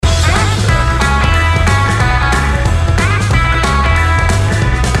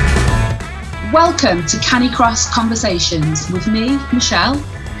Welcome to Canicross Conversations with me, Michelle.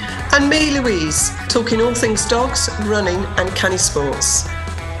 And me, Louise, talking all things dogs, running and canny sports.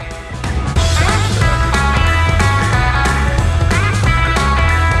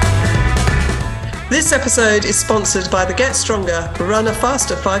 This episode is sponsored by the Get Stronger, Runner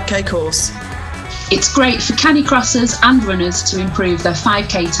Faster 5K course. It's great for canicrossers and runners to improve their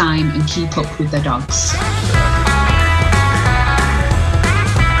 5K time and keep up with their dogs.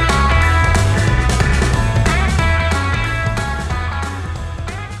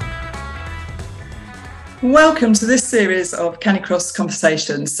 Welcome to this series of Canicross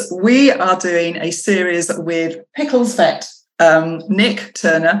Conversations. We are doing a series with Pickle's vet, Nick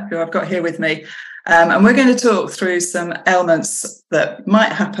Turner, who I've got here with me. And we're going to talk through some ailments that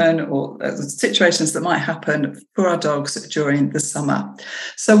might happen or situations that might happen for our dogs during the summer.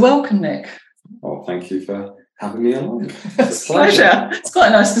 So welcome, Nick. Well, thank you for having me along. It's a pleasure. It's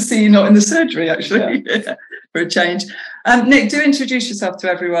quite nice to see you not in the surgery, actually, for a change. Nick, do introduce yourself to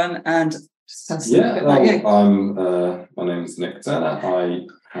everyone and just tell us a little bit about you. My name is Nick Turner. I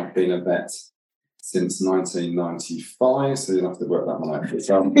have been a vet since 1995, so you'll have to work that one out for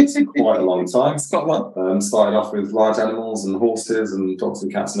yourself. It's quite a long time. It's got one. Started off with large animals and horses and dogs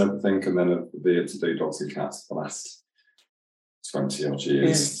and cats and everything, and then I've been able to do dogs and cats for the last 20 odd years.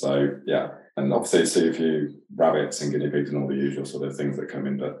 Yes. So, yeah. And obviously, see a few rabbits and guinea pigs and all the usual sort of things that come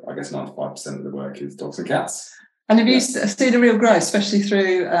in, but I guess 95% of the work is dogs and cats. And have you seen a real growth, especially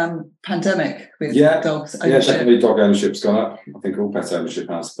through pandemic with dogs ownership? Yeah, definitely dog ownership's gone up. I think all pet ownership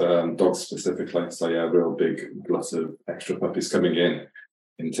has, but dogs specifically. So yeah, real big glut of extra puppies coming in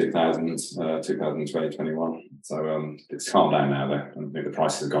 2021. So it's calmed down now though. I think the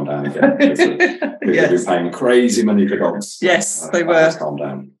prices have gone down again. People have been paying crazy money for dogs. Yes, they were. It's calmed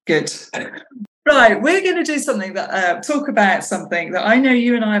down. Good. Right, we're going to do something that talk about something that I know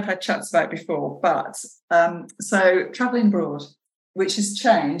you and I have had chats about before, but so travelling abroad, which has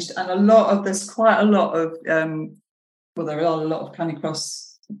changed, and there's quite a lot of there are a lot of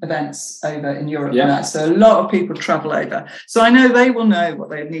Canicross events over in Europe now, so a lot of people travel over. So I know they will know what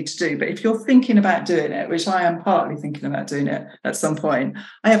they need to do, but if you're thinking about doing it, which I am partly thinking about doing it at some point,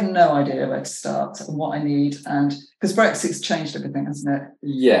 I have no idea where to start and what I need, and because Brexit's changed everything, hasn't it?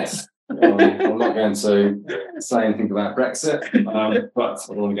 Yes. I'm not going to say anything about Brexit, but I don't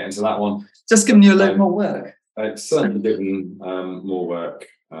want to get into that one. Just giving you a little more work. It's certainly given more work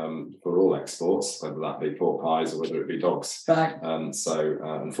for all exports, whether that be pork pies or whether it be dogs. Right. So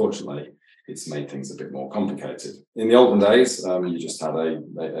unfortunately, it's made things a bit more complicated. In the olden days, you just had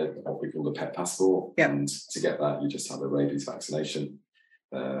what we call a pet passport, and to get that, you just had a rabies vaccination.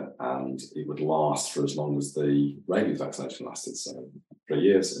 And it would last for as long as the rabies vaccination lasted, so 3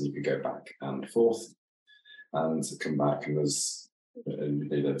 years, and you could go back and forth and come back, and you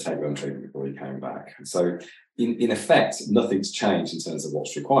need a take-home treatment before you came back. So in effect, nothing's changed in terms of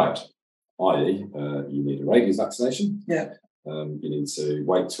what's required, i.e. You need a rabies vaccination. Yeah. You need to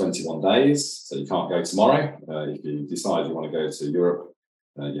wait 21 days, so you can't go tomorrow. If you decide you want to go to Europe,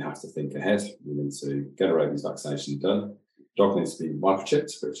 you have to think ahead. You need to get a rabies vaccination done. Dog needs to be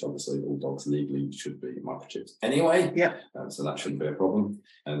microchipped, which obviously all dogs legally should be microchipped anyway. Yeah. So that shouldn't be a problem.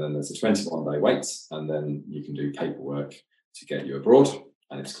 And then there's a 21-day wait, and then you can do paperwork to get you abroad,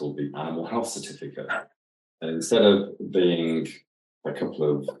 and it's called the Animal Health Certificate. And instead of being a couple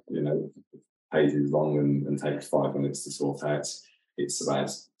of pages long and takes 5 minutes to sort out, it's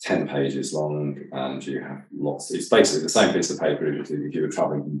about 10 pages long, and you have lots. It's basically the same piece of paper if you were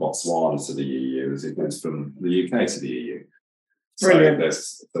travelling from Botswana to the EU as it goes from the UK to the EU. Brilliant.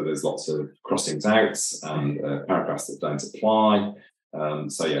 So there's lots of crossings out and paragraphs that don't apply.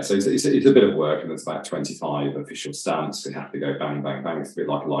 So it's a bit of work, and there's about 25 official stamps. We have to go bang, bang, bang. It's a bit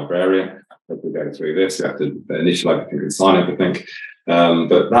like a librarian. If we go through this, we have to initial everything and sign everything.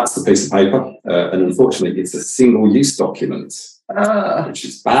 But that's the piece of paper. And unfortunately, it's a single-use document, which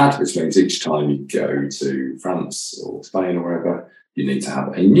is bad, which means each time you go to France or Spain or wherever, you need to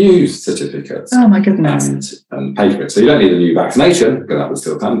have a new certificate. Oh, my goodness. And pay for it. So you don't need a new vaccination, because that would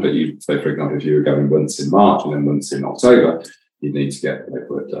still come, but for example, if you were going once in March and then once in October, you need to get the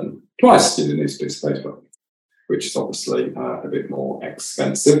paperwork done twice. You need a piece of paper, which is obviously a bit more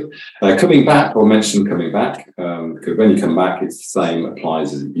expensive. Coming back, because when you come back, it's the same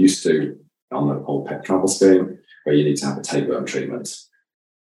applies as it used to on the whole pet travel scheme, where you need to have a take-home treatment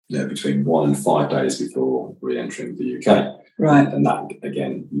between 1 and 5 days before re-entering the UK. Right. And that,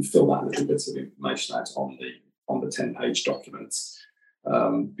 again, you fill that little bit of information out on the 10-page document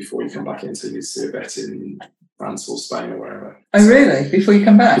before you come back in. So you need to see a vet in France or Spain or wherever. Oh, really? Before you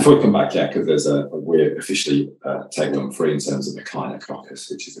come back? Before you come back, yeah, because we're officially tapeworm free in terms of Echinococcus,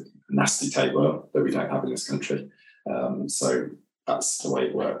 which is a nasty tapeworm that we don't have in this country. So that's the way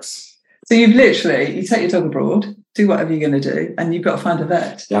it works. So you take your dog abroad, do whatever you're going to do, and you've got to find a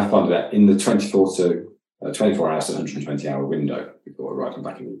vet. Yeah, I find a vet in the 24 hours to 120 hour window before arriving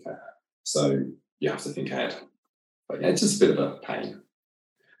back in the UK. So you have to think ahead. But yeah, it's just a bit of a pain.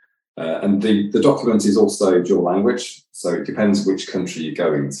 And the document is also dual language, so it depends which country you're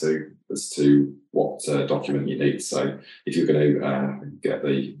going to as to what document you need. So if you're going to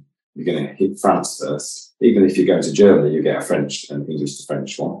you're going to hit France first. Even if you go to Germany, you get a French and English to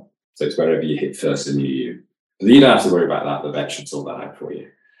French one. So it's wherever you hit first in the EU. But you don't have to worry about that. The vet should sort that out for you.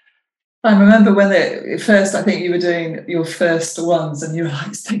 I remember when first, I think you were doing your first ones, and you were like,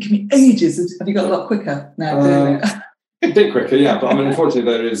 "It's taking me ages." Have you got a lot quicker now doing it? A bit quicker, yeah. But I mean,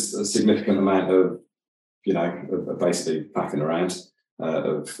 unfortunately, there is a significant amount of, of basically packing around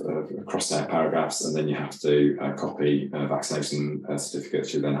of crossed out paragraphs, and then you have to copy vaccination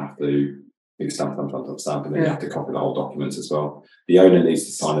certificates. You then have to stamp, and then you have to copy the whole document as well. The owner needs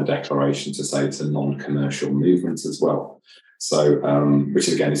to sign a declaration to say it's a non-commercial movement as well. So, which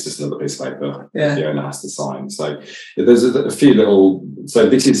again is just another piece of paper the owner has to sign. So there's a few little. So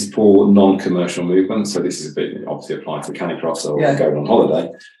this is for non-commercial movement. So this is a bit obviously applied to canicross or going on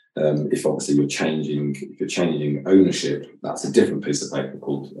holiday. If obviously you're changing ownership, that's a different piece of paper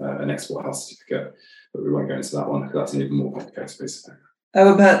called an export health certificate. But we won't go into that one because that's an even more complicated piece of paper.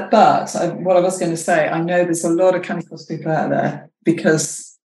 Oh, but what I was going to say, I know there's a lot of canicross people out there because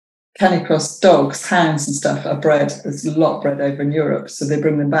canicross dogs, hounds and stuff are bred. There's a lot bred over in Europe, so they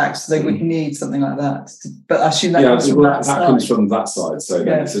bring them back. So they would need something like that. But I assume that comes from that side. That comes from that side. So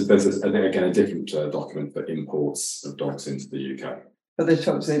there's a different document for imports of dogs into the UK. But they'd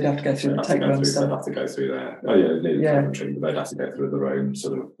have to go through the tapeworm stuff. They'd have to go through there. Oh yeah, they need a country, but they'd have to go through their own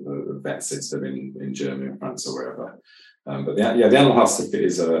sort of vet system in Germany or France or wherever. But the animal health certificate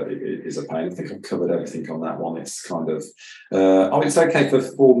is a pain. I think I've covered everything on that one. It's kind of it's okay for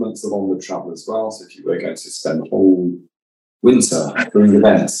 4 months of onward travel as well. So if you were going to spend the whole winter doing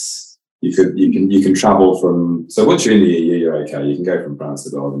events, you can travel from. So once you're in the EU, you're okay. You can go from France to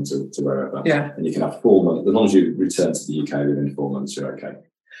Belgium to wherever, and you can have 4 months. As long as you return to the UK within 4 months, you're okay.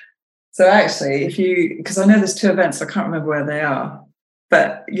 So actually, because I know there's 2 events, I can't remember where they are,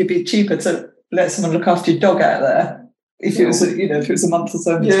 but you'd be cheaper to let someone look after your dog out there. If it was, if it was a month or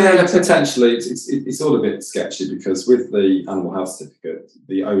so. Potentially, it's all a bit sketchy because with the animal health certificate,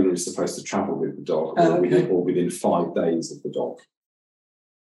 the owner is supposed to travel with the dog or within 5 days of the dog.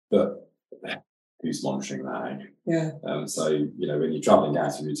 But who's monitoring that? Yeah. So when you're travelling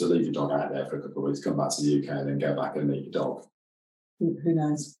out, you need to leave your dog out there for a couple of weeks, come back to the UK, and then go back and meet your dog. Who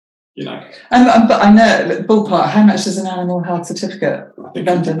knows? But I know ballpark. How much is an animal health certificate? I think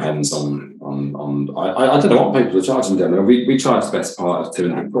it depends on. I don't know what people are charging them. We charge the best part of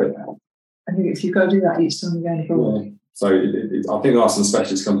 £200 now. I think if you've got to do that each time you're going abroad. Yeah. So I think there are some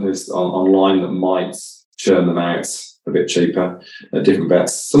specialist companies online that might churn them out a bit cheaper at different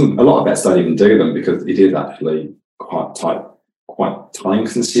vets. A lot of vets don't even do them because it is actually quite time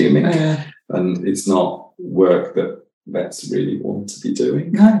consuming, and it's not work that vets really want to be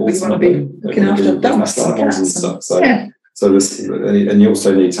doing. No, we want to be looking after dogs and cats and stuff. So there's, and you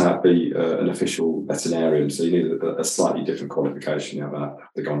also need to have an official veterinarian. So you need a slightly different qualification. You have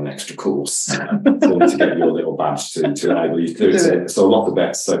to go on an extra course to get your little badge to enable you to do it. So a lot of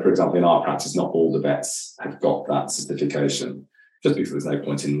vets. So for example, in our practice, not all the vets have got that certification. Just because there's no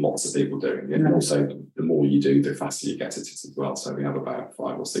point in lots of people doing it. And also, the more you do, the faster you get at it as well. So we have about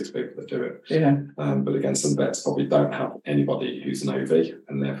 5 or 6 people that do it. Yeah. But again, some vets probably don't have anybody who's an OV,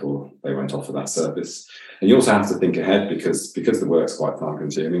 and therefore they won't offer that service. And you also have to think ahead because the work's quite time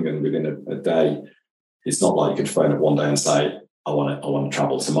consuming, and within a day, it's not like you could phone up one day and say, I want to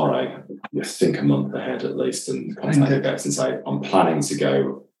travel tomorrow. You think a month ahead at least, and contact your vets and say, I'm planning to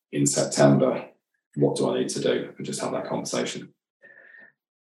go in September. What do I need to do? And just have that conversation.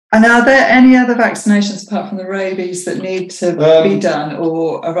 And are there any other vaccinations apart from the rabies that need to be done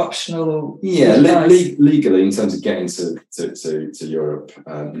or are optional? Legally, in terms of getting to Europe,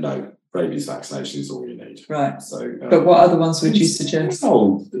 no. Rabies vaccination is all you need. Right. So, but what other ones would you suggest?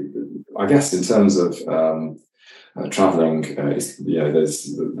 Oh, I guess in terms of travelling, there's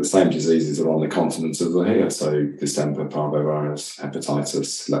the same diseases are on the continent as here. So distemper, parvovirus,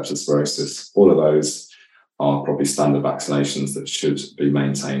 hepatitis, leptospirosis, all of those are probably standard vaccinations that should be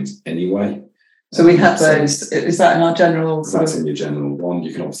maintained anyway. So we have those. Is that in our general? That's in your general one.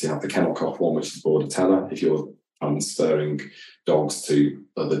 You can obviously have the kennel cough one, which is Bordetella. If you're transferring dogs to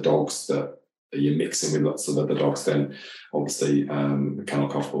other dogs that you're mixing with lots of other dogs, then obviously kennel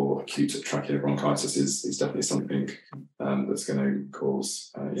cough or acute tracheal bronchitis is definitely something that's going to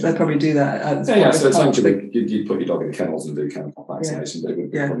cause. They probably do that. So it's actually you put your dog in the kennels and do kennel cough vaccination, but it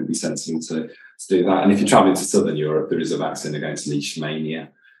would probably be sensible to do that. And if you're travelling to Southern Europe, there is a vaccine against leishmania,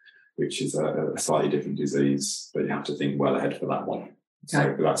 which is a slightly different disease, but you have to think well ahead for that one.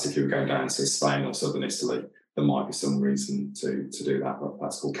 So that's if you were going down to Spain or Southern Italy, there might be some reason to do that. But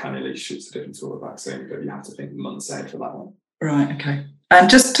that's called Canileash. It's a different sort of vaccine, but you have to think months ahead for that one. Right, okay. And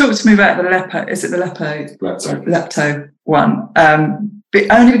just talk to me about the Lepto. Is it the Lepto one?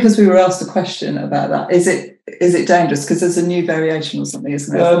 Only because we were asked a question about that. Is it dangerous? Because there's a new variation or something,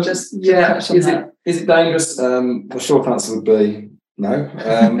 isn't there? Is it dangerous? The short answer would be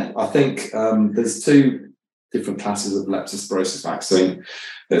no. I think there's two different classes of leptospirosis vaccine.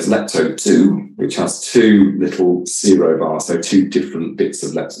 There's Lepto-2, which has two little serovars, so two different bits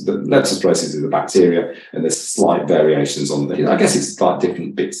of leptospirosis is the bacteria, and there's slight variations on I guess it's like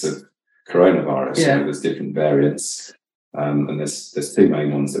different bits of coronavirus. So there's different variants. And there's two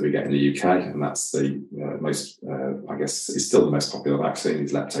main ones that we get in the UK, and that's the most, I guess, it's still the most popular vaccine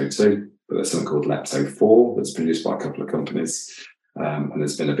is Lepto-2, but there's something called Lepto-4 that's produced by a couple of companies. And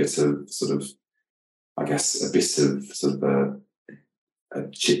there's been a bit of a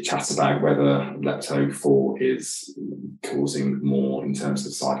chit chat about whether Lepto-4 is causing more in terms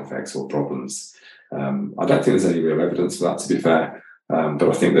of side effects or problems. I don't think there's any real evidence for that, to be fair, but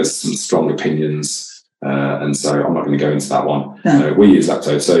I think there's some strong opinions, and so I'm not going to go into that one. No. We use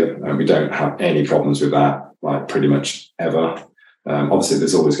Lepto-2, and we don't have any problems with that, like pretty much ever. Obviously,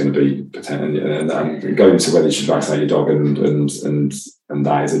 there's always going to be potential, and going to whether you should vaccinate your dog and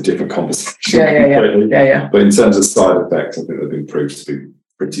that is a different conversation. Yeah. But in terms of side effects, I think they've been proved to be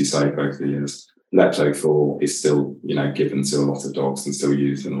pretty safe over the years. Lepto-4 is still, given to a lot of dogs and still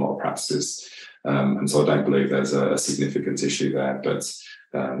used in a lot of practices, and so I don't believe there's a significant issue there. But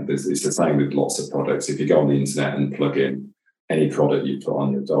it's the same with lots of products. If you go on the internet and plug in any product you put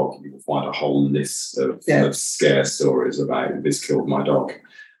on your dog, you will find a whole list of scare stories about this killed my dog.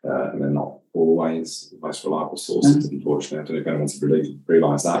 And they're not always the most reliable sources, unfortunately. I don't know if anyone's really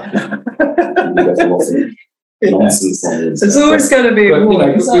realised that. There's lots of nonsense on the internet. It's always going to be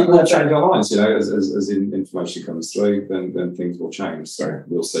people will change our minds, as information comes through, then things will change. So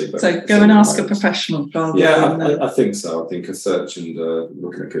we'll see. So go and ask a professional rather than... I think so. I think a search and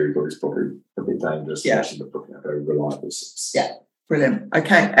looking at Google is probably a bit dangerous, especially looking at very reliable sources. Yeah. Brilliant.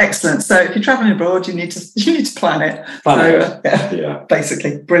 Okay, excellent. So if you're travelling abroad, you need to plan it.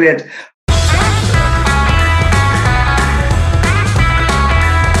 Basically, brilliant.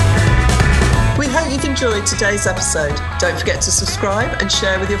 We hope you've enjoyed today's episode. Don't forget to subscribe and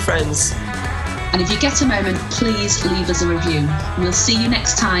share with your friends. And if you get a moment, please leave us a review. We'll see you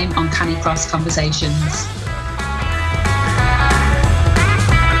next time on Canicross Conversations.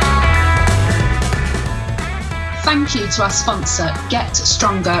 Thank you to our sponsor, Get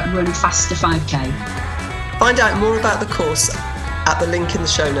Stronger Run Faster 5K. Find out more about the course at the link in the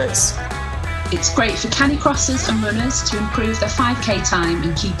show notes. It's great for canicrossers and runners to improve their 5K time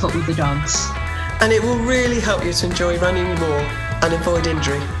and keep up with the dogs. And it will really help you to enjoy running more and avoid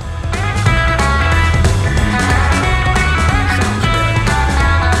injury.